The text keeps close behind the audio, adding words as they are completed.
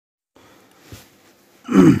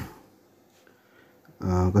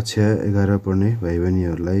कक्षा 11 पढ्ने भाइ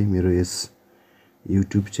बहिनीहरूलाई मेरो यस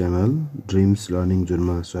युट्युब च्यानल ड्रिम्स लर्निङ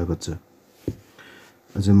जोनमा स्वागत छ।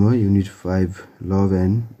 आज म युनिट 5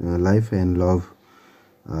 लाइफ एन्ड लभ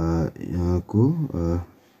को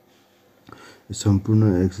सम्पूर्ण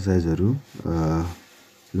एक्सर्साइजहरू द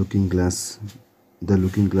लुकिङ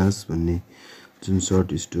ग्लास भन्ने जुन सर्ट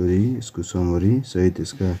स्टोरी, यसको समरी सहित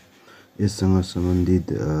यससँग सम्बन्धित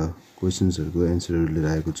क्वेसन्सहरूको एन्सरहरू लिएर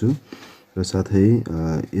आएको छु र साथै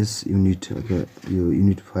यस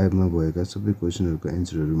युनिट 5 मा भएका सबै क्वेसनहरूको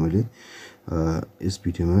एन्सरहरू मैले यस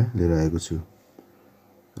भिडियोमा लिएर आएको छु।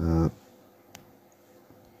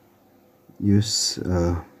 यस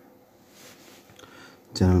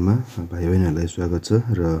च्यानलमा भाइ बहिनीहरूलाई स्वागत छ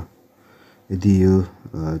र यदि यो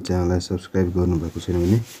च्यानललाई सब्सक्राइब गर्नुभएको छैन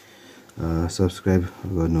भने सब्सक्राइब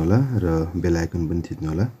गर्नुहोला र बेल आइकन पनि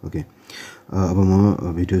थिच्नुहोला। ओके, अब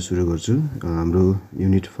म भिडियो सुरु गर्छु। हाम्रो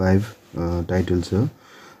युनिट 5 टाइटल छ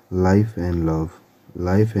लाइफ एन्ड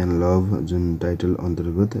लभ जुन टाइटल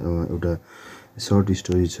अन्तर्गत एउटा सर्ट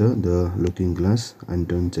स्टोरी छ द लुकिङ ग्लास,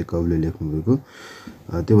 एन्टन चेकभले लेख्नुभएको।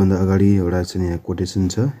 त्योभन्दा अगाडि एउटा चाहिँ यहाँ कोटेसन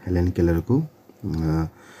छ Helen केलरको,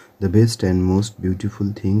 the best and most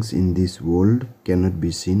beautiful things in this world cannot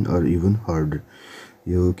be seen or even heard.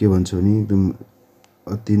 यो के भन्छ भने एकदम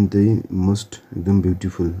अत्यन्तै एकदम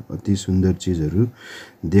ब्युटिफुल, अति सुन्दर चिजहरू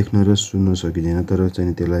देख्न र सुन्न सकिँदैन, तर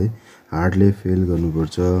चाहिँ त्यसलाई हार्डले फेल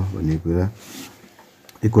गर्नुपर्छ भन्ने कुरा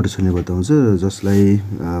यो कोटेसनले बताउँछ।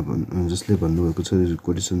 जसले भन्नुभएको छ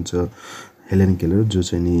कोटेसन छ हेलेन केलर, जो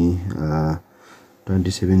चाहिँ नि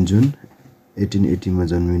 27 जुन 1880 मा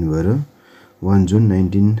जन्मिनु भएर 1 जुन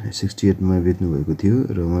 1968 मा बित्नुभएको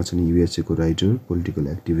थियो र उहाँ चाहिँ युएसए को राइटर, पोलिटिकल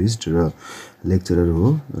एक्टिभिस्ट र लेक्चरर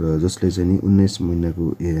हो, र जसले चाहिँ नि 19 महिनाको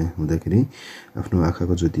हुँदाखेरि आफ्नो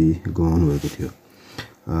आँखाको ज्योति गुमाउनु भएको थियो।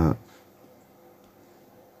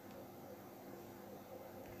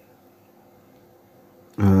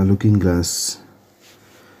 लुकिङ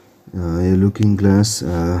ग्लास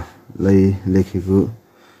लाई लेखेको,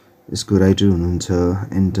 यसको राइटर हुनुहुन्छ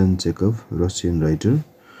एन्टन चेकभ, रसियन राइटर।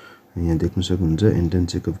 यहाँ देख्न सक्नुहुन्छ एन्टन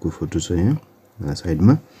चेकभको फोटो छ यहाँ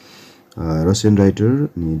साइडमा। रसियन राइटर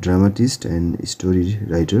अनि dramatist and story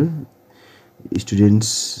writer,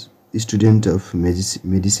 student of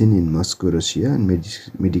medicine in Moscow, Russia,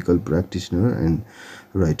 medical practitioner and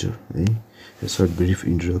writer है। Short brief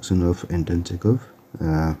introduction of Anton चेकभ।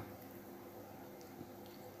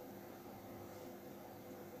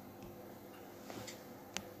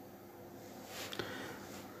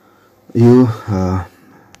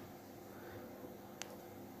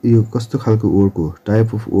 यो कस्तो खालको वर्क हो,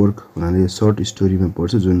 टाइप अफ वर्क भन्नाले सर्ट स्टोरीमा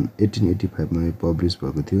पर्छ, जुन 1885 मा पब्लिस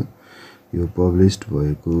भएको थियो। यो पब्लिस्ड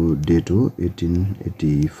भएको डेट हो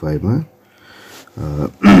 1885 मा।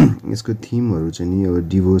 यसको थिमहरू चाहिँ नि अब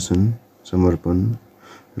डिभोसन, समर्पण,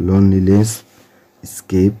 loneliness,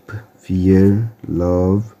 scape, fear,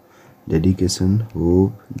 love, dedication,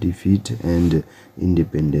 hope, defeat and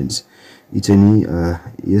independence. यी चाहिँ नि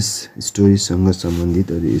यस स्टोरीसँग सम्बन्धित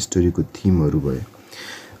स्टोरीको थिमहरू भयो।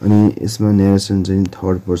 अनि यसमा नेरेसन चाहिँ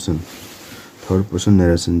थर्ड पर्सन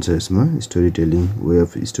नेरेसन छ यसमा। Story telling, way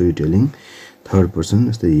of story telling third person,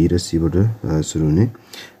 जस्तै हि र सीबाट सुरु हुने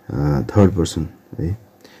थर्ड पर्सन है।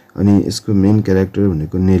 अनि यसको मेन क्यारेक्टर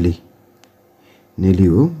भनेको नेली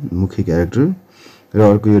हो, मुख्य क्यारेक्टर। र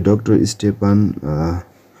अर्को यो डाक्टर स्टेपान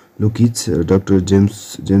लुकिच, डाक्टर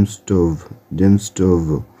जेम्स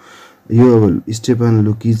स्टोभ। यो अब स्टेपान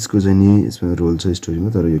लुकिचको चाहिँ नि यसमा रोल छ स्टोरीमा,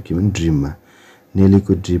 तर यो के भने ड्रिममा,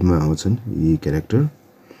 नेलीको ड्रिममा आउँछन् यी क्यारेक्टर।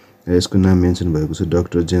 र यसको नाम मेन्सन भएको छ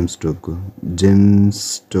डाक्टर जेम्स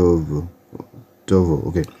स्टोभ हो।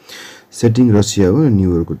 ओके, सेटिङ रसिया हो,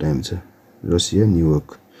 न्युयोर्कको टाइम छ, रसिया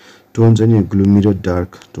न्युयोर्क। टोन चाहिँ नि ग्लुमी र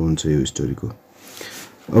डार्क टोन छ यो स्टोरीको।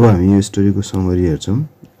 अब हामी यो स्टोरीको समरी हेर्छौँ।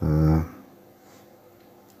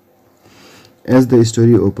 As the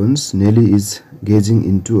story opens, Nelly is gazing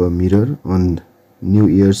into a mirror on New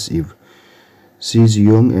Year's Eve. She is a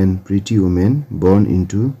young and pretty woman born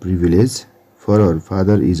into privilege, for her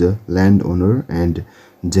father is a landowner and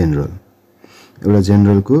general. एउटा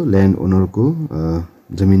जेनरलको, land ओनरको,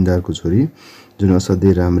 जमिनदारको छोरी, जुन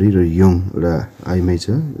असाध्यै राम्री र young एउटा आइमाई छ,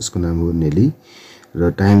 यसको नाम हो नेली।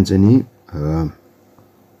 र टाइम चाहिँ नि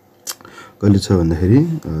कहिले छ भन्दाखेरि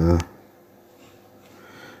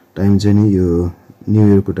टाइम चाहिँ नि यो न्यु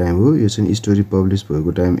इयरको टाइम हो। यो चाहिँ स्टोरी पब्लिस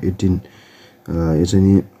भएको टाइम यो चाहिँ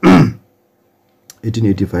नि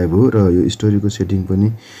 1885 हो, र यो स्टोरीको सेटिङ पनि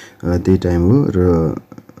त्यही टाइम हो। र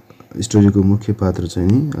स्टोरीको मुख्य पात्र चाहिँ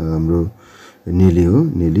नि हाम्रो नेली हो,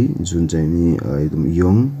 नेली जुन चाहिँ नि एकदम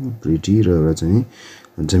यङ, प्रिटी र एउटा चाहिँ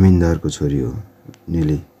जमिनदारको छोरी हो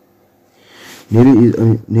नेली।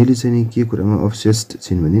 नेली चाहिँ के कुरामा अब्सेस्ड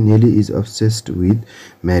छिन् भने नेली इज अब्सेस्ड विथ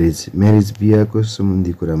म्यारेज बिहाको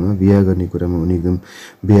सम्बन्धी कुरामा बिहा गर्ने कुरामा उनी एकदम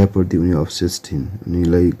बिहाप्रति उनी अब्सेस्ड थिइन्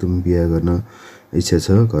उनीलाई एकदम बिहा गर्न इच्छा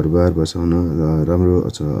छ घरबार बसाउन राम्रो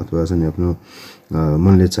अथवा चाहिँ आफ्नो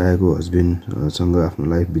मनले चाहेको हस्बेन्डसँग आफ्नो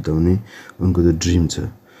लाइफ बिताउने उनको त्यो ड्रिम छ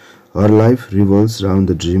हर life revolves round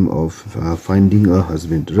the dream of finding a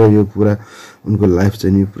husband र यो पुरा उनको लाइफ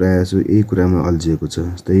चाहिँ नि प्रायः जसो यही कुरामा अल्झिएको छ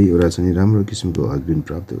त्यही एउटा चाहिँ राम्रो किसिमको हस्बेन्ड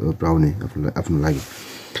पाउने आफ्नो लागि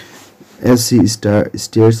as C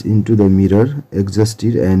stairs into the mirror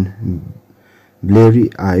exhausted and ब्लेरी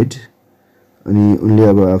I'd अनि उनले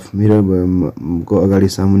अब मिरर को अगाडि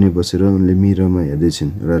सामुन्ने बसेर उनले मिररमा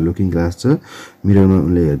हेर्दैछिन् र लुकिङ ग्लास छ मिररमा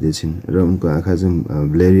उनले हेर्दैछिन् र उनको आँखा चाहिँ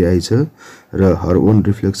ब्लेरी आई छ र her own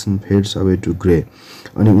reflection fades away to grey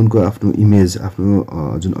अनि उनको आफ्नो इमेज आफ्नो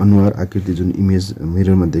जुन अनुहार आकृति जुन इमेज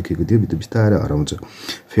मिररमा देखेको थियो त्यो बिस्तारै हराउँछ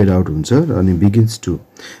फेड आउट हुन्छ र अनि बिगिन्स टु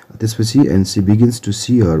त्यसपछि and C begins to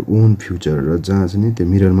see her own future र जहाँ चाहिँ त्यो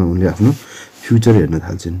मिररमा उनले आफ्नो फ्युचर हेर्न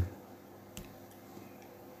थाल्छिन्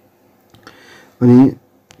अनि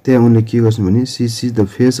त्यहाँ उनले के गर्छन् भने she sees the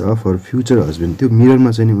face of her future husband त्यो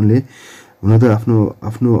मिररमा चाहिँ उनले हुन त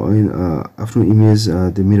आफ्नो इमेज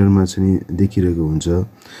त्यो मिररमा चाहिँ देखिरहेको हुन्छ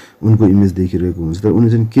उनको इमेज देखिरहेको हुन्छ तर उनी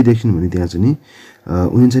चाहिँ के देख्छन् भने त्यहाँ चाहिँ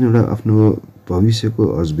उनी चाहिँ एउटा आफ्नो भविष्यको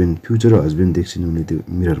हस्बेन्ड फ्युचर हस्बेन्ड देख्छन् उनले त्यो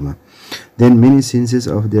मिररमा then many census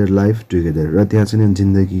of their life together र त्यहाँ चाहिँ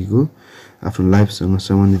जिन्दगीको आफ्नो लाइफसँग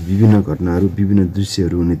सम्बन्धित विभिन्न घटनाहरू विभिन्न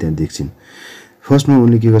दृश्यहरू उनले त्यहाँ देख्छन् फर्स्टमा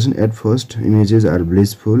उनले के गर्छन् at first images are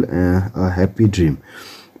blissful a happy dream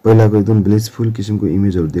पहिलाको एकदम ब्लिसफुल किसिमको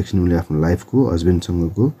इमेजहरू देख्छन् उनले आफ्नो लाइफको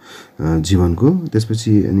हस्बेन्डसँगको जीवनको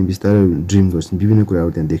त्यसपछि अनि बिस्तारै ड्रिम गर्छन् विभिन्न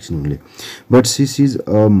कुराहरू त्यहाँ देख्छन् उनले but C seize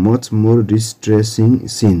a much more डिस्ट्रेसिङ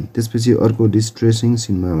scene त्यसपछि अर्को डिस्ट्रेसिङ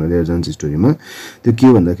सिनमा हामीलाई लिएर जान्छ स्टोरीमा त्यो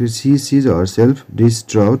के भन्दाखेरि C seize her self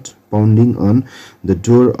डिस्ट्राउट पाउन्डिङ on the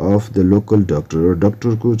door of the local doctor र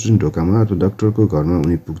डक्टरको जुन ढोकामा अथवा डक्टरको घरमा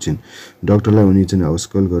उनी पुग्छिन् डक्टरलाई उनी चाहिँ हाउस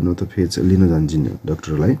कल गर्न त फेच लिन जान्छन्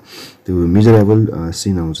डक्टरलाई त्यो मिजरेबल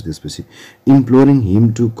सिन आउँछ त्यसपछि इम्प्लोरिङ हिम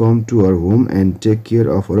to come to her home and take care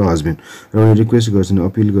of her husband र उनी रिक्वेस्ट गर्छन्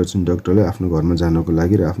अपिल गर्छन् डक्टरलाई आफ्नो घरमा जानको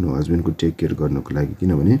लागि र आफ्नो हस्बेन्डको टेक केयर गर्नको लागि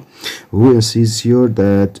किनभने हु C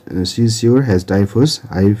sure has typhus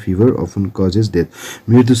high fever often causes death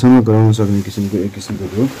मृत्युसम्म गराउन सक्ने किसिमको एक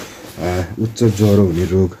किसिमको उच्च ज्वरो हुने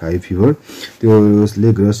रोग हाई फिभर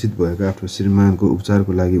त्यसले ग्रसित भएको आफ्नो श्रीमानको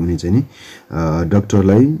उपचारको लागि उनी चाहिँ नि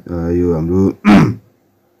डक्टरलाई यो हाम्रो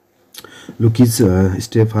लुकिज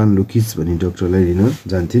स्टेफान लुकिज भन्ने डक्टरलाई लिन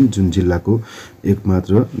जान्थिन् जुन जिल्लाको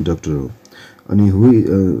एकमात्र डक्टर हो अनि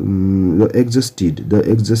the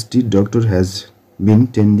exhausted doctor has been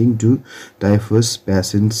tending to typhus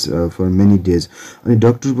patients for many days अनि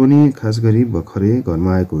डाक्टर पनि खास गरी भर्खरै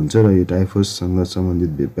घरमा आएको हुन्छ र यो टाइफससँग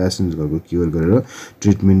सम्बन्धित पेशेन्ट्सहरुको क्युर गरेर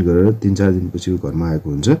ट्रिटमेन्ट गरेर 3-4 दिनपछि घरमा आएको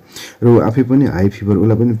हुन्छ र आफै पनि हाई फिभर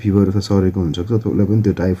उला पनि फिभर अथवा सरेको हुन्छ अथवा उला पनि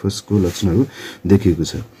त्यो टाइफसको लक्षणहरु देखेको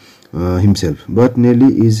छ himself but Nelly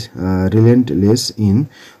is relentless in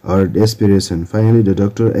her desperation finally the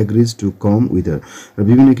doctor agrees to come with her र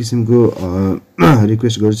विभिन्न किसिमको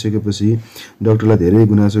रिक्वेस्ट गरिसकेपछि डाक्टरलाई धेरै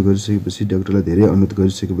गुनासो गरिसकेपछि डाक्टरलाई धेरै अनुरोध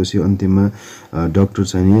गरिसकेपछि अन्तिममा डाक्टर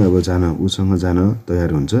चाहिँ नि अब जान उसँग जान तयार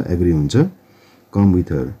हुन्छ एग्री हुन्छ come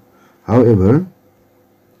with her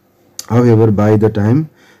however by the time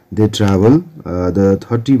they travel the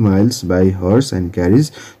 30 miles by horse and carriage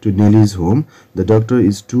to Nelly's home. The doctor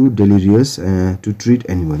is too delirious to treat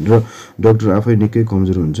anyone. र डाक्टर आफै निकै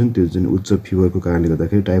कमजोर हुन्छन् त्यो जुन उच्च फिभरको कारणले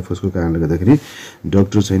गर्दाखेरि टाइफसको कारणले गर्दाखेरि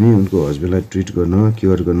डाक्टर चाहिँ नि उनको हस्बेन्डलाई ट्रिट गर्न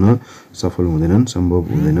क्युर गर्न सफल हुँदैनन् सम्भव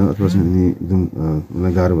हुँदैन अथवा चाहिँ एकदम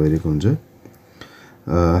उलाई गाह्रो भइरहेको हुन्छ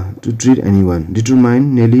to treat anyone.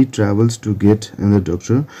 Determined, Nelly travels to get another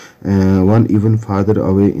doctor, one even farther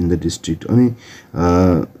away in the district. अनि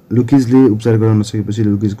लुकिजले उपचार गर्न नसकेपछि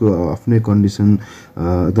लुकिजको आफ्नै कन्डिसन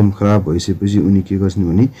एकदम खराब भइसकेपछि उनी के गर्छन्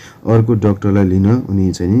भने अर्को डाक्टरलाई लिन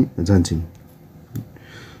उनी चाहिँ नि जान्छन्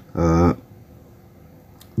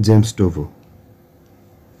James टोभो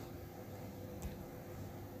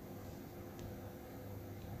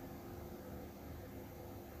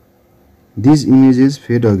These images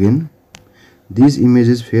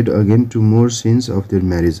fade again to more scenes of their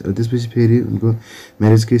marriage. त्यसपछि फेरि उनको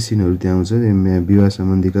म्यारेजकै सिनहरु त्यहाँ आउँछ विवाह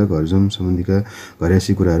सम्बन्धीका घरजम सम्बन्धीका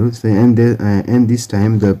घरेसी कुराहरु and this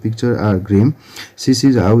time the picture are grim. She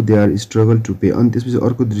sees how they are struggle to pay. अनि त्यसपछि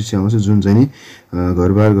अर्को दृश्य आउँछ जुन चाहिँ नि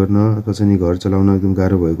घरबार गर्न अथवा चाहिँ घर चलाउन एकदम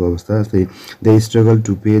गाह्रो भएको अवस्था जस्तै they struggle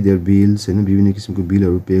to pay their bills हैन विभिन्न किसिमको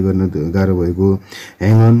बिलहरु पे गर्न गाह्रो भएको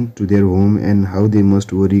hang on to their home and how they must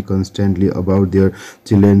worry constantly about their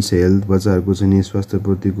children's health बच्चाहरुको चाहिँ नि स्वास्थ्य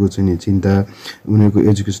प्रतिको चाहिँ नि चिन्ता उनीहरुको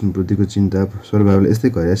एजुकेसन प्रतिको चिन्ता सर्भाइभल यस्तै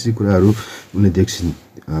घरेसी कुराहरु उनले देख्छिन्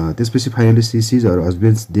त्यसपछि finally she sees her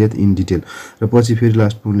husbands death in detail र पछि फेरि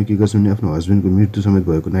लास्टमा उनले के गर्छिन् आफ्नो हस्बेन्डको मृत्यु समेत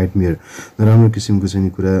भएको नाइटमेयर नराम्रो किसिमको चाहिँ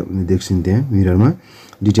कुरा उनले देख्छिन् त्यहाँ मिररमा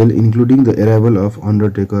detail including the arrival of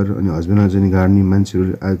Undertaker अनि हस्बेन्डमा चाहिँ गार्डनी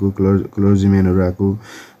मान्छेहरु आएको क्लर्जीम्यानहरु आएको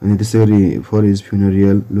अनि त्यसैगरी for his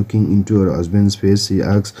फ्युनरियल looking into her husbands face Hee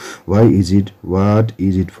asks why is it what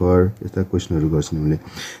is it for यस्ता क्वेशनहरु गर्छिन् उनले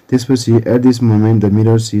त्यसपछि at this moment the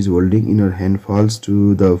mirror C is holding in her hand falls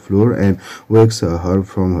to the floor and wax her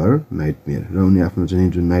from her nightmare र उनी आफ्नो चाहिँ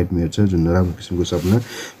जुन nightmare छ जुन नराम्रो किसिमको सपना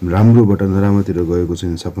राम्रोबाट नराम्रोतिर गएको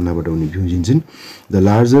चाहिँ सपनाबाट उनी भ्युजिन्छन् the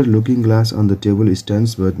larger looking glass on the table stands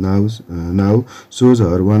but now shows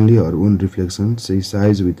her only her own reflection. She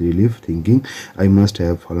sighs with relief, thinking, I must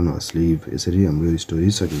have fallen asleep. यसरी हाम्रो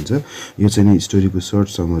स्टोरी सकिन्छ यो चाहिँ नि स्टोरीको सर्ट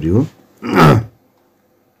समरी हो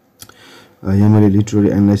यहाँ मैले लिटररी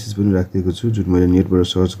एनालाइसिस पनि राखेको छु जुन मैले नेटबाट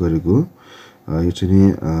सर्च गरेको यो चाहिँ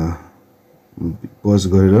नि पज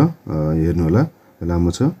गरेर हेर्नु होला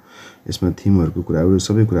लामो छ यसमा थीमहरुको कुराहरु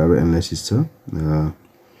सबै कुराहरु एनालाइसिस छ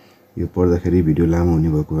यो पढ्दाखेरि भिडियो लामो हुने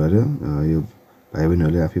भएको भएर यो भाइ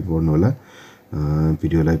बहिनीहरुले आफै पढ्नु होला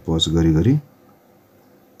भिडियोलाई पज गरी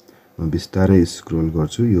म बिस्तारै स्क्रोल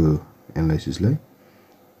गर्छु यो एनालाइसिसलाई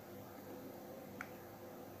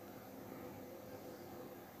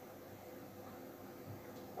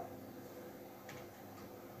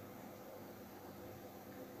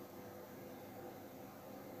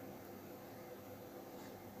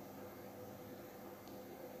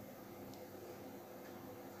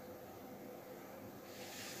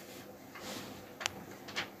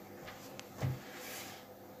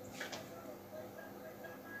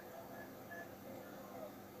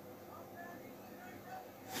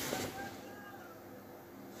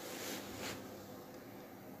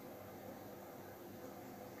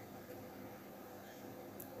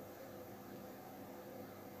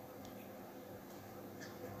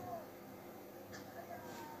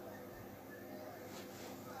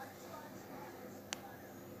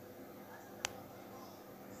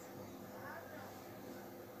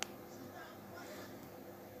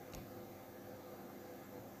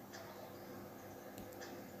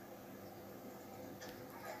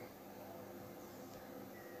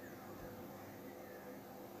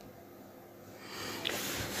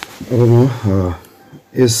अब म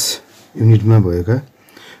यस युनिटमा भएका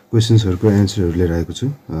क्वेशन्सहरुको एन्सरहरु लिएर आएको छु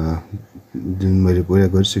जुन मैले पहिला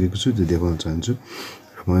गरिसकेको छु त्यो देखाउन चाहन्छु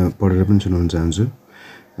र म पढेर पनि सुनाउन चाहन्छु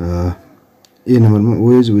ए नम्बरमा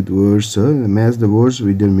वेज विथ वर्ड्स छ match the words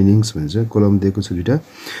with their मिनिङ्स भन्छ कलम दिएको छ दुईटा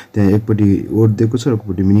त्यहाँ एकपटि वर्ड दिएको छ र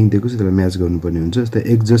अर्कोपटि मिनिङ दिएको छ त्यसलाई म्याच गर्नुपर्ने हुन्छ जस्तै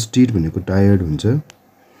एक्जस्टेड भनेको टायर्ड हुन्छ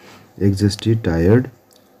exhausted tired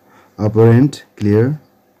अपरेन्ट clear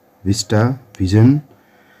Vista vision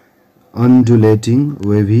undulating,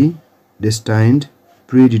 wavy, destined,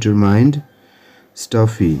 predetermined,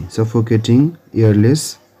 stuffy, suffocating,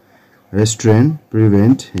 airless, restrain,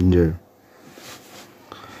 prevent, hinder.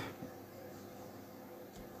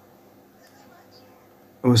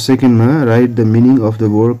 Second ma write the meaning of the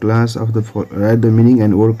word class of the write the meaning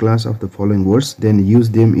and word class of the following words then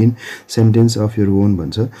use them in sentence of your own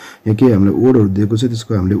भन्छ यहाँ के हामीले वर्डहरु दिएको छ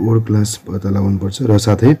त्यसको हामीले word class पत्ता लगाउनु पर्छ र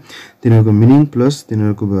साथै तिनीहरुको मिनिङ प्लस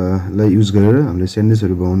तिनीहरुको लाई युज गरेर हामीले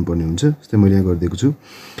सेन्टेन्सहरु बनाउनु पर्ने हुन्छ जस्तै मैले यहाँ गरिदिएको छु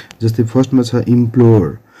जस्तै फर्स्टमा छ इम्प्लोर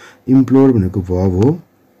इम्प्लोर भनेको verb हो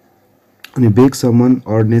अनि bag someone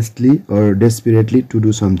earnestly or desperately to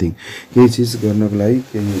do something केही चीज गर्नको लागि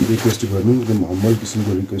केही रिक्वेस्ट गर्नु एकदम हम्बल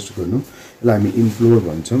किसिमको रिक्वेस्ट गर्नु यसलाई हामी इम्प्लोर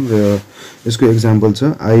भन्छौं र यसको एक्जाम्पल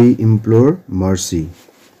छ आई इम्प्लोर मर्सी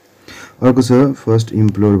अर्को छ फर्स्ट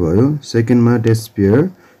इम्प्लोर भयो सेकेन्डमा डेस्पेयर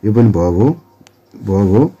यो पनि verb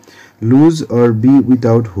हो loose or be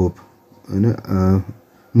without hope हैन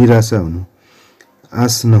निराशा हुनु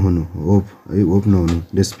आश नहुनु होप नहुनु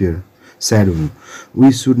डेस्पेयर sad हुनु we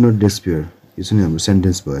should not despair यो चाहिँ हाम्रो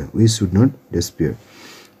सेन्टेन्स भयो we should not despair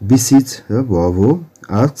beseech verb हो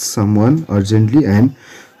ask someone urgently and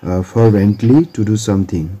fervently to do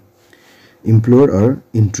something implore or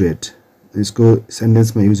entreat यसको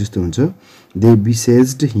सेन्टेन्समा युज यस्तो हुन्छ they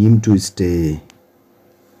beseeched him to stay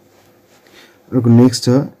अर्को नेक्स्ट छ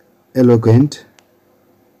eloquent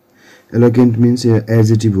means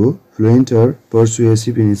adjective हो fluent or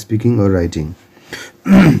persuasive in speaking or writing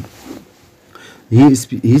His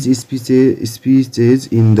speeches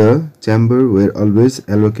in the chamber were always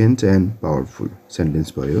eloquent and powerful.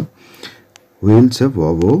 Sentence भयो. Wheel छ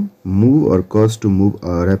verb हो. Move or cause to move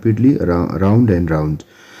rapidly round and round.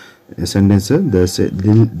 Sentence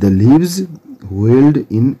the leaves whirled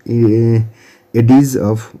in eddies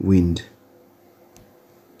of wind.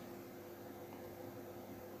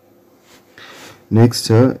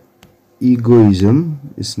 Next, egoism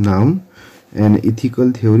is noun, an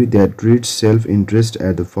ethical theory that treats self-interest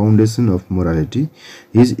at the foundation of morality.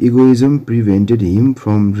 His egoism prevented him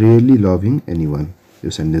from really loving anyone.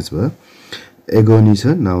 यो sentence भयो. Agony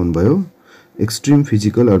छ noun भयो. Extreme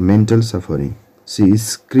physical or mental suffering. She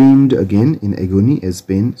screamed again in agony as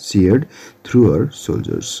pain seared through her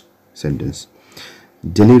shoulders. Sentence.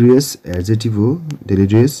 Delirious, adjective हो.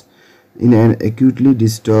 Delirious, in an acutely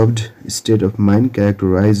disturbed state of mind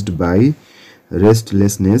characterized by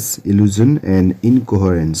restlessness, illusion and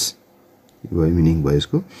incoherence. Meaning भयो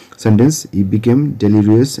यसको. Sentence. He became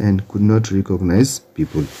delirious and could not recognize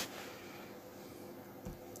people.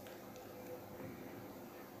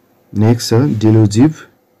 Next, delusive.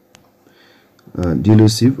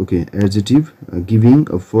 Delusive, okay, adjective, giving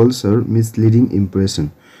a false or misleading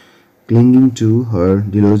impression. Clinging to her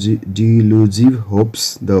delusive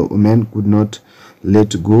hopes, the woman could not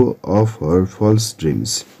let go of her false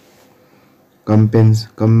dreams.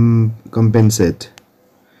 Compensate.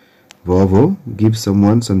 Vavo, give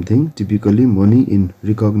someone something, typically money, in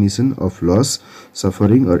recognition of loss,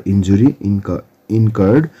 suffering or injury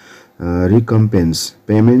incurred. Recompense.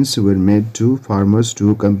 Payments were made to farmers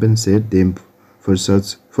to compensate them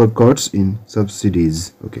for cuts in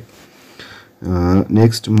subsidies. Okay.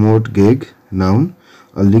 Next, mortgage, noun,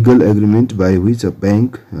 a legal agreement by which a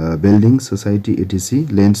bank, building society etc.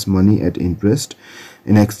 lends money at interest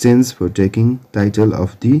in exchange for taking title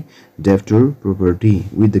of the debtor property,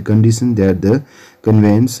 with the condition that the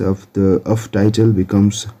conveyance of title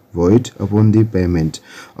becomes void upon the payment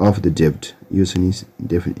of the debt. Is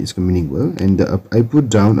meaning well. And I put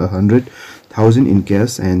down 100,000 in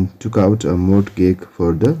cash and took out a mortgage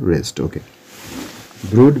for the rest. Okay.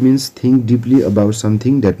 Brood means think deeply about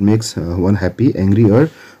something that makes one happy, angry or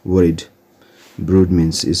worried. Brood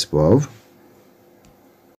means is vav.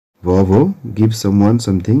 Vavo, give someone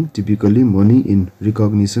something, typically money, in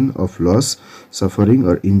recognition of loss, suffering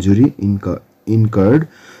or injury incurred.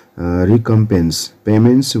 Recompense.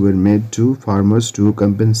 Payments were made to farmers to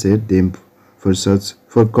compensate them for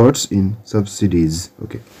cuts in subsidies.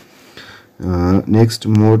 Okay. Next,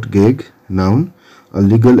 mortgage, noun, a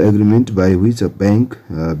legal agreement by which a bank,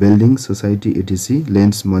 building society etc.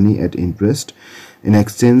 lends money at interest in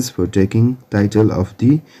exchange for taking title of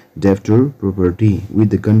the debtor property,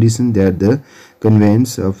 with the condition that the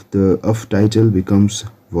conveyance of title becomes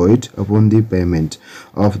void upon the payment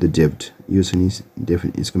of the debt. Is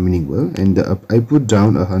meaning well. And I put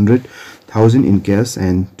down 100,000 in cash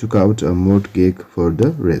and took out a mortgage for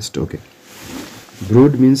the rest. Okay.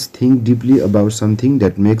 Brood means think deeply about something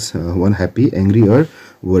that makes one happy, angry or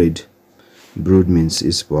worried. Brood means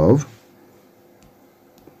is vav.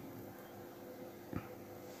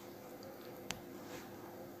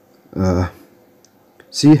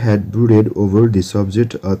 She had brooded over the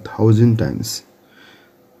subject 1,000 times.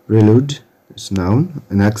 Prelude is noun,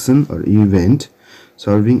 an action or event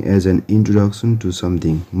serving as an introduction to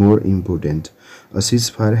something more important. A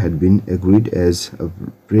ceasefire had been agreed as a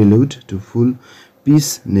prelude to full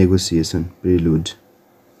peace negotiation. Prelude.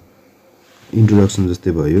 Introduction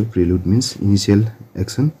जस्तै भयो. Prelude means initial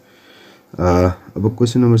action. अब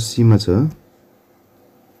question number C मा छ.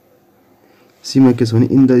 C मा के छ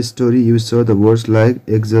भने in the story you saw the words like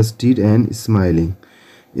exhausted and smiling.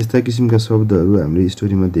 यस्ता किसिमका शब्दहरू हामीले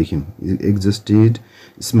स्टोरीमा देख्यौं. Exhausted,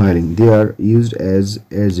 smiling, they are used as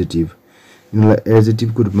adjective. यिनलाई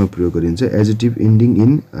adjective को रूपमा प्रयोग गरिन्छ. Adjective ending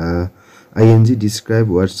in ing describe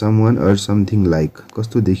what someone or something like.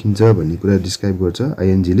 कस्तो देखिन्छ भन्ने कुरा describe गर्छ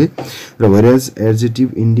ing ले. र whereas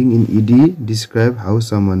adjective ending in ed describe how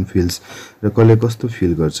someone feels. र कसले कस्तो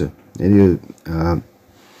feel गर्छ. यो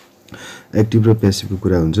एक्टिभ र प्यासिभ को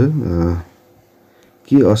कुरा हुन्छ.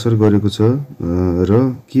 के असर गरेको छ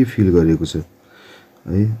र के फिल गरेको छ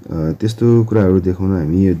है. त्यस्तो कुराहरु देखाउन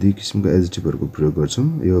हामी यो दुई किसिमको एडजेक्टिभहरुको प्रयोग गर्छौं.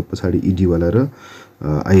 यो पछाडी ed वाला र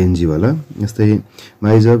ing वाला. जस्तै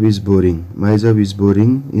my job is boring, my job is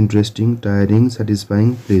boring, interesting, tiring,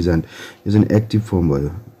 satisfying, pleasant. यो चाहिँ एक्टिभ फर्म भयो.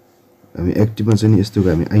 हामी एक्टिभमा चाहिँ यस्तोको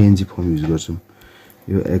हामी ing फर्म युज गर्छौं.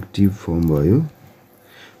 यो एक्टिभ फर्म भयो.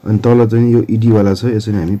 अनि तल चाहिँ यो ed वाला छ. यो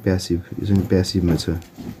चाहिँ हामी प्यासिभ, यो चाहिँ प्यासिभमा छ.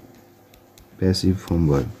 प्यासिभ फर्म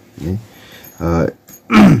भयो है.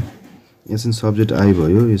 यहाँ चाहिँ सब्जेक्ट आई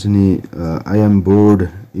भयो. यो चाहिँ I am board,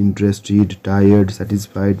 interested, tired,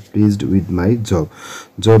 satisfied, pledged with my job.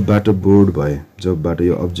 जबबाट board भयो. जबबाट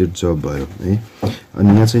यो अब्जेक्ट जब भयो है. अनि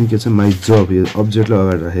यहाँ चाहिँ के छ माई जब, यो अब्जेक्टलाई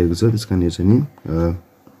अगाडि राखेको छ. त्यसकारण यो चाहिँ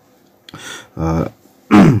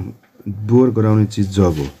बोर गराउने चीज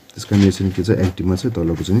जब हो. त्यसकारण यो चाहिँ के छ एक्टिभमा छ.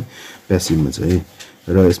 तलको चाहिँ प्यासिभमा छ है.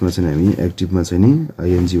 र यसमा चाहिँ हामी एक्टिभमा चाहिँ नि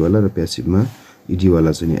ing वाला र प्यासिभमा ed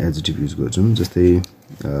वाला चाहिँ एडजेक्टिभ युज गर्छौं जस्तै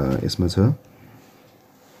यसमा छ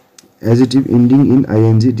adjective ending in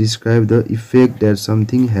ing describe the effect that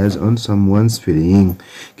something has on someone's feeling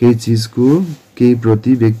केही चीजको केही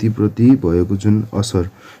प्रति व्यक्ति प्रति भएको जुन असर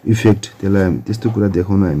इफेक्ट त्यसलाई त्यस्तो कुरा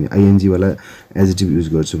देखाउन हामी ing वाला adjective युज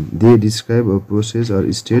गर्छौं they describe a process or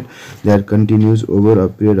state that continues over a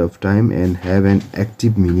period of time and have an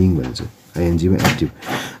active meaning भन्छ ing मा active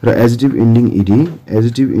र adjective ending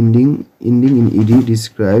in ed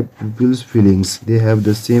describe people's feelings they have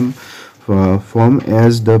the same form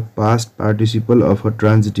as the past participle of a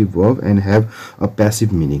transitive verb and have a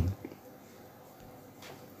passive meaning.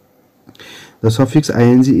 The suffix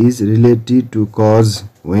ing is related to cause.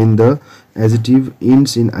 When the adjective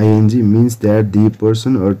ends in ing means that the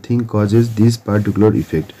person or thing causes this particular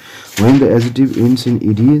effect. When the adjective ends in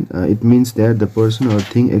ed, it means that the person or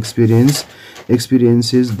thing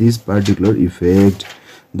experiences this particular effect.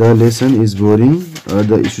 The lesson is boring or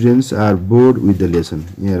the students are bored with the lesson.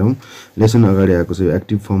 यहाँ lesson अगाडि आएको छ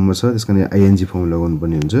active फर्ममा छ त्यसकारण ing form लगाउनु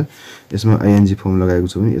पर्ने हुन्छ यसमा ing फर्म लगाएको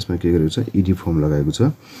छ भने यसमा के गरेको छ ed फर्म लगाएको छ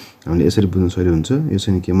हामीले यसरी बुझ्न सजिलो हुन्छ यो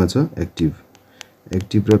चाहिँ केमा छ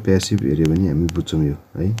एक्टिभ र प्यासिभ हेर्यो भने हामी बुझ्छौं यो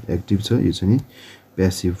है एक्टिभ छ यो चाहिँ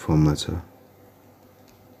प्यासिभ फर्ममा छ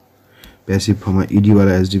प्यासिभ फर्ममा ed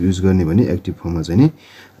वाला एडजेक्टिभ युज गर्ने भने एक्टिभ फर्ममा चाहिँ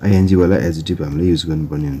ing वाला एडजेक्टिभ हामीले युज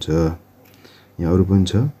गर्नुपर्ने हुन्छ यहाँ अरु पनि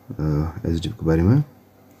छ एडजेक्टिभ को बारेमा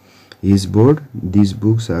he is bored these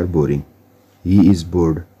books are boring he is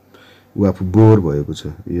bored उ आफू बोर भएको छ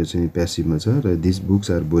यो चाहिँ प्यासिभमा छ र these books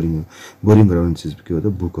are boring गराउने चीज के हो त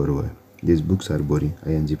बुकहरु हो these books are boring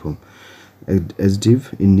ing form adjective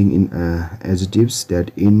ending in adjectives that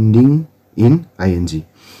ending in ing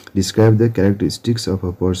describe the characteristics of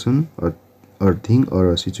a person or thing or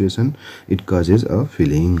a situation it causes a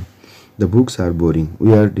feeling. The books are boring.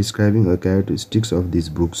 We are describing the characteristics of these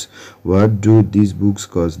books. What do these books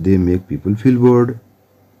cause? They make people feel bored.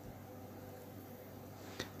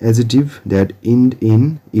 Adjective that end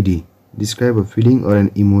in ed describe a feeling or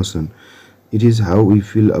an emotion. It is how we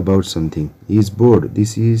feel about something. He is bored.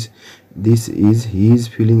 This is he is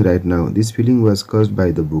feeling right now. This feeling was caused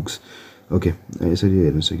by the books. Okay, यसरी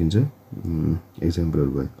हेर्न सकिन्छ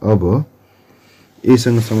एक्जाम्पलहरु भयो अब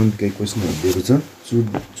एसँग सम्बन्धित केही क्वेशनहरु दिएको छ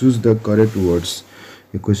choose the correct words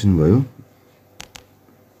यो क्वेशन भयो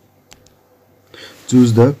choose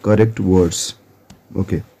the correct words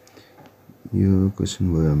okay यो क्वेशन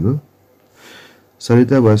भयो हाम्रो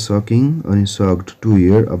Sarita was shocking and shocked to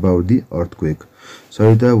hear about the earthquake.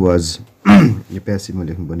 Sarita was यो प्यासिभमा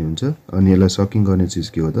लेख्नु पर्ने हुन्छ अनि यसलाई शकिङ गर्ने चीज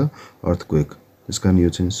के हो त earthquake त्यसकारण यो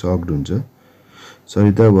चाहिँ shocked हुन्छ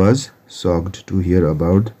Sarita was shocked to hear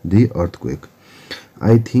about the earthquake.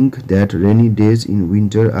 I think that rainy days in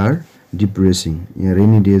winter are depressing. Yeah,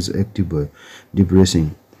 rainy days active boy.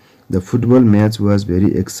 Depressing. The football match was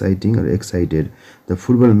very exciting or excited. The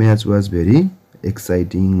football match was very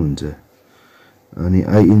exciting. And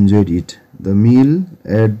I enjoyed it. The meal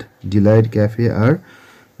at Delight Cafe are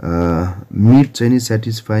meat Chinese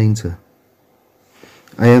satisfying.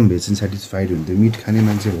 I am very satisfied with the meat khane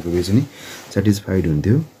manche bhako bhe chani satisfied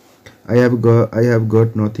huन्थ्यो. I have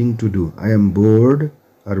got nothing to do. I am bored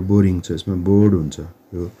or boring. So यसमा bored हुन्छ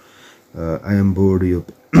यो I am bored यो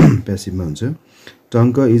passive मा हुन्छ.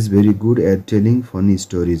 Tonka is very good at telling funny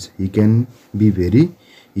stories. He can be very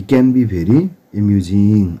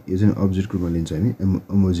amusing. यो चाहिँ object group मा लिन्छ हैन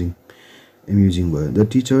amusing भयो. The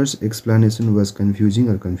teacher's explanation was confusing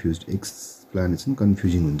or confused. Explanation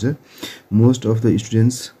confusing हुन्छ. Most of the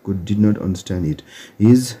students did not understand it.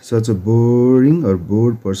 He is such a boring or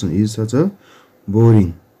bored person. He is such a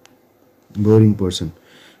boring person.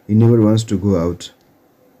 He never wants to go out.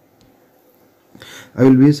 I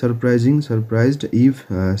will be surprised if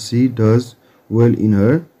she does well in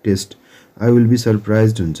her test. I will be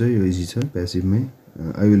surprised हुन्छ यो easy छ passive मै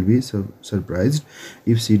I will be surprised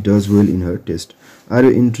if she does well in her test. Are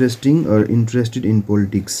you interested in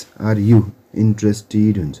politics? Are you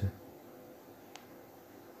interested हुन्छ.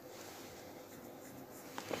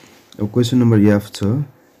 Question number F छ.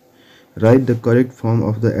 Write the correct form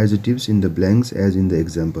of the adjectives in the blanks as in the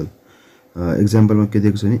example. Example मा के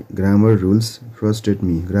दिएको छ नि grammar rules frustrate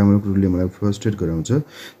me. Grammar rule ले मलाई frustrate गराउँछ.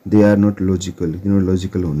 They are not logical. किनभने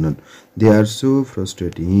logical हुन्नन्. They are so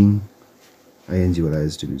frustrating. ing वाला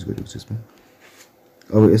adjective युज गरेको छ यसमा.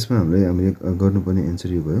 अब यसमा हामीले गर्नुपर्ने आन्सर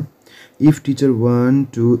यो भयो. If teacher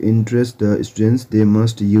want to interest the students, they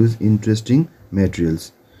must use interesting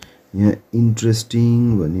materials. यहाँ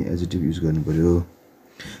interesting भन्ने adjective युज गर्नु पर्यो.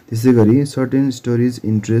 त्यसैगरी certain stories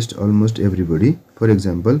interest almost everybody. For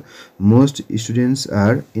example, most students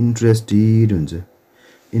are interested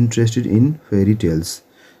in fairy tales.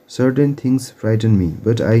 Certain things frighten me,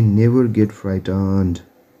 but I never get frightened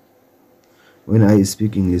when I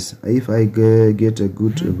speak English. If I get a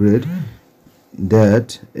good grade,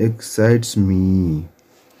 that excites me.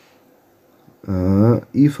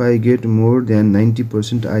 If I get more than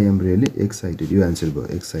 90%, I am really excited. You answer भयो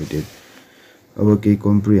excited. अब केही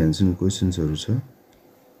comprehension questions हरु छ.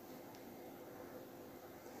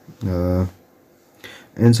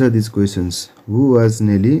 Answer these questions. Who was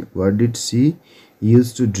Nelly? What did she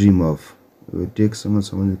used to dream of? Take some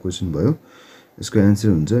question भयो. यसको answer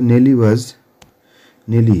हुन्छ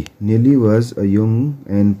Nelly was a young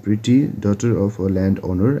and pretty daughter of a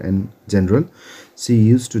landowner and general. She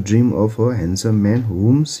used to dream of a handsome man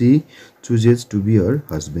whom she chooses to be her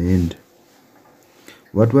husband.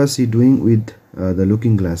 What was she doing with the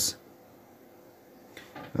looking glass?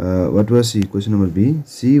 What was she? Question number B.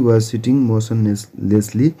 She was sitting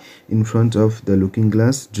motionlessly in front of the looking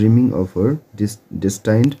glass, dreaming of her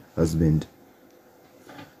destined husband.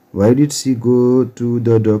 Why did she go to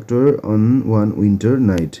the doctor on one winter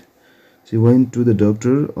night? She went to the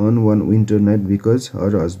doctor on one winter night because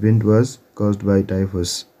her husband was caused by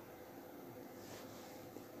typhus.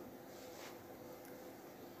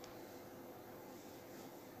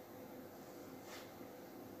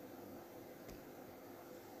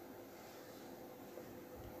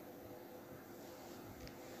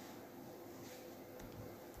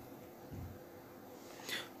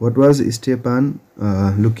 What was Stepan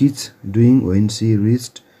Lukic doing when she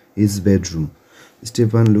reached his bedroom?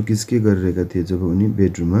 Stepan Lukic के गरिरहेका थिए जब उनी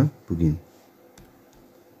बेडरुममा पुगिन्?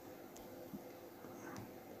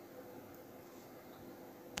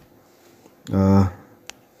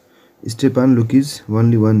 Stepan Lukic,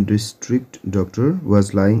 only one district doctor,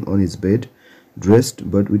 was lying on his bed, dressed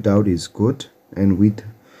but without his coat, and with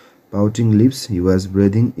pouting lips he was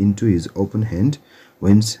breathing into his open hand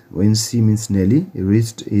when she, Miss Nelly,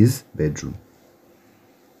 reached his bedroom.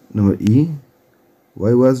 Number E.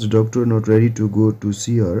 Why was the doctor not ready to go to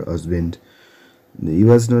see her husband? He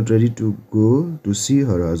was not ready to go to see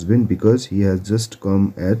her husband because he had just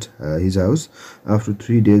come at his house after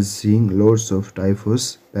 3 days seeing loads of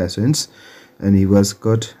typhus patients, and he was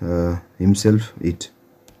cut himself it.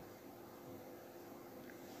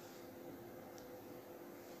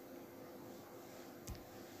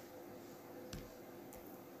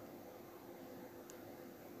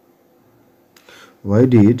 Why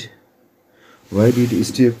did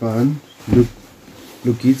Stepan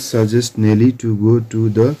Lukic suggest Nelly to go to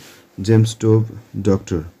the gemstone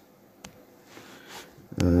doctor?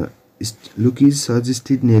 Lukic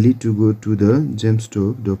suggested Nelly to go to the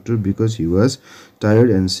gemstone doctor because he was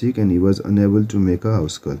tired and sick and he was unable to make a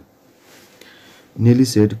house call. Nelly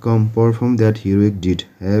said, "Come, perform that heroic deed.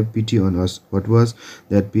 Have pity on us." What was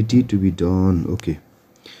that pity to be done? Okay.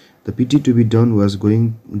 The pity to be done was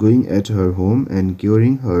going at her home and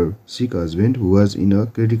curing her sick husband, who was in a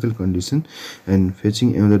critical condition, and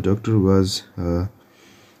fetching another doctor was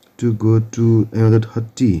to go to another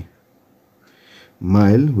 30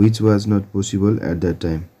 mile, which was not possible at that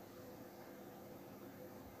time.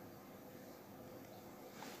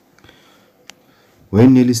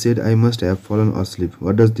 When Nelly said, "I must have fallen asleep,"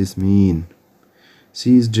 what does this mean?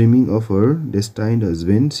 She is dreaming of her destined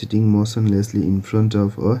husband sitting motionlessly in front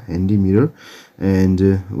of a handy mirror, and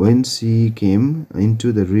when she came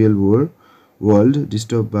into the real world,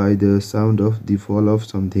 disturbed by the sound of the fall of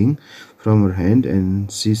something from her hand,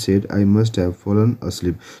 and she said, "I must have fallen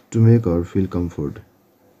asleep," to make her feel comfort.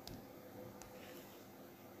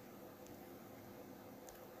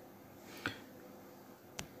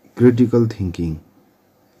 Critical thinking.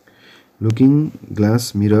 Looking glass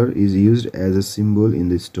mirror is used as a symbol in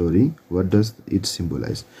the story. What does it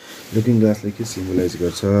symbolize? Looking glass like symbolize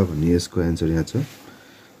गर्छ भन्ने यसको answer यहाँ छ.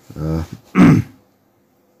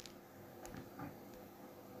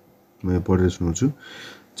 म पढेर सुनाउँछु.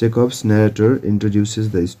 Chekhov's narrator introduces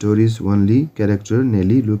the story's only character,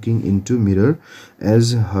 Nelly, looking into mirror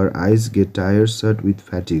as her eyes get tired shut with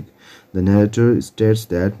fatigue. The narrator states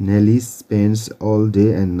that Nelly spends all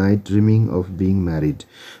day and night dreaming of being married,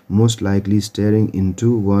 most likely staring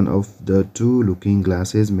into one of the 2 looking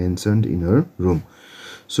glasses mentioned in her room.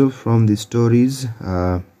 So from the story's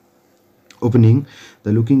opening,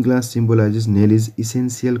 the looking glass symbolizes Nelly's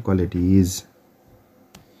essential qualities.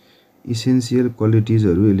 Essential qualities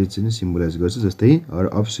are symbolize her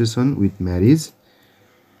obsession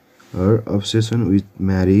with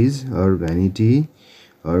marriage, her vanity,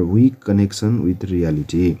 her weak connection with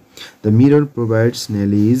reality. The mirror provides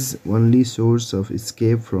Nelly's only source of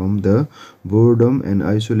escape from the boredom and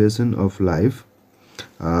isolation of life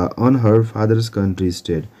on her father's country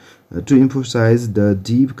estate. To emphasize the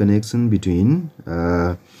deep connection between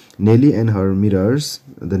Nelly and her mirrors.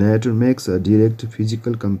 The narrator makes a direct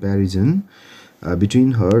physical comparison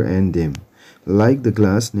between her and them. Like the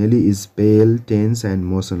glass, Nelly is pale, tense, and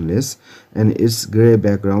motionless, and its grey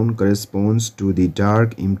background corresponds to the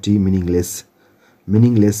dark, empty, meaningless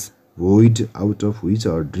void out of which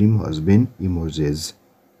our dream husband emerges.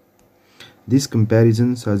 This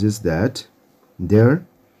comparison suggests that there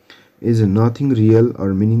is nothing real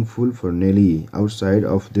or meaningful for Nelly outside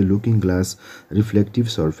of the looking glass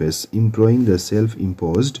reflective surface, implying the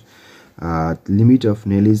self-imposed limit of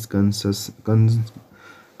Nelly's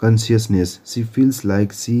consciousness. She feels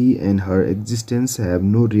like she and her existence have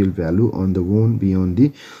no real value on the one beyond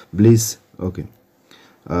the bliss. Okay.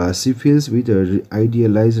 She feels with a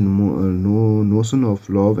idealized notion of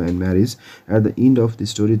love and marriage. At the end of the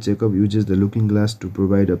story, Chekhov uses the looking glass to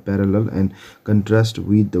provide a parallel and contrast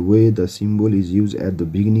with the way the symbol is used at the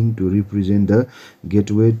beginning to represent the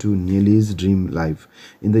gateway to Nelly's dream life.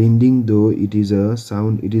 In the ending, though, it is the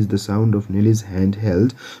sound of Nelly's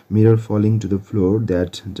handheld mirror falling to the floor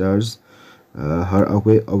that jars her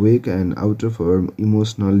awake and out of her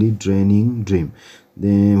emotionally draining dream.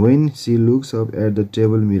 Then, when she looks up at the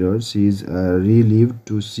table mirror, she is relieved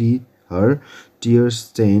to see her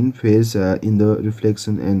tear-stained face in the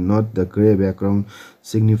reflection and not the grey background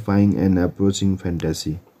signifying an approaching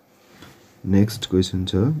fantasy. Next question,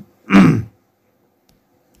 sir.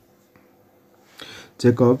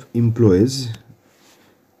 Chekhov employs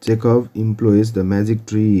the magic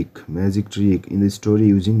trick in the story,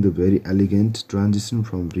 using the very elegant transition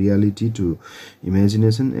from reality to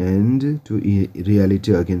imagination and to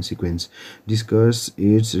reality again sequence. Discuss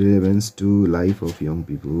its relevance to life of young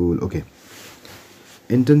people. Okay.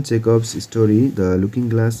 Anton Chekhov's story, The Looking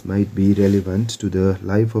Glass, might be relevant to the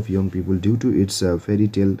life of young people due to its fairy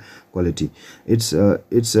tale quality. It's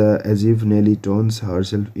as if Nelly turns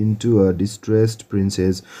herself into a distressed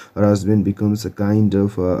princess. Her husband becomes a kind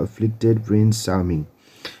of afflicted Prince Charming.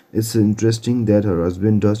 It's interesting that her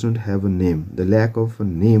husband does not have a name. The lack of a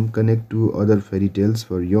name connects to other fairy tales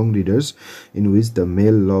for young readers in which the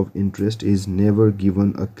male love interest is never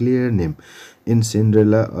given a clear name. In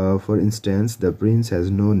Cinderella, for instance, the prince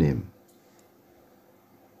has no name.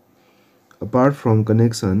 Apart from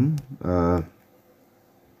connection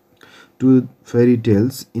to fairy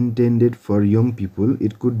tales intended for young people,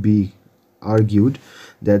 it could be argued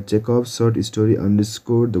that Chekhov's short story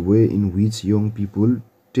underscored the way in which young people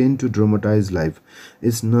tend to dramatize life.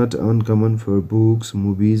 It's not uncommon for books,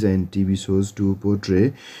 movies, and TV shows to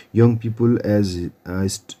portray young people as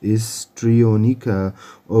histrionic,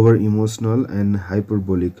 over emotional, and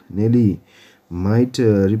hyperbolic. Nelly might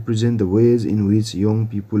represent the ways in which young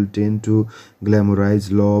people tend to glamorize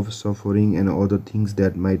love, suffering, and other things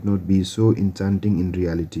that might not be so enchanting in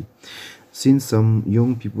reality. Since some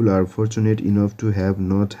young people are fortunate enough to have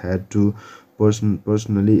not had to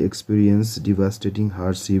personally experience devastating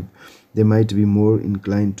hardship, they might be more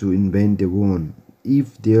inclined to invent their own.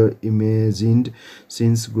 If their imagined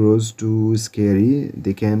scenes grows too scary,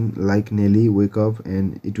 they can, like Nelly, wake up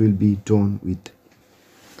and it will be done with.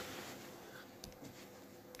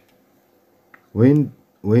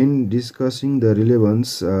 When discussing the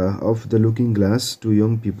relevance of the looking glass to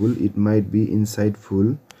young people, it might be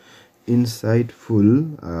insightful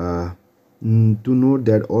to note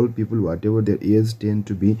that all people, whatever their age, tend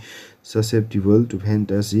to be susceptible to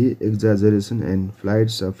fantasy, exaggeration, and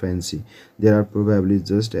flights of fancy. There are probably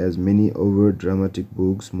just as many over dramatic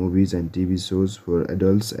books, movies, and TV shows for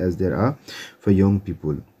adults as there are for young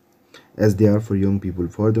people.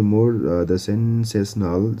 Furthermore, the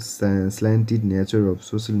sensational, slanted nature of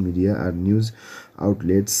social media and news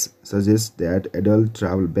outlets suggests that adults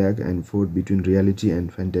travel back and forth between reality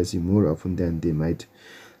and fantasy more often than they might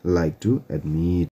like to admit.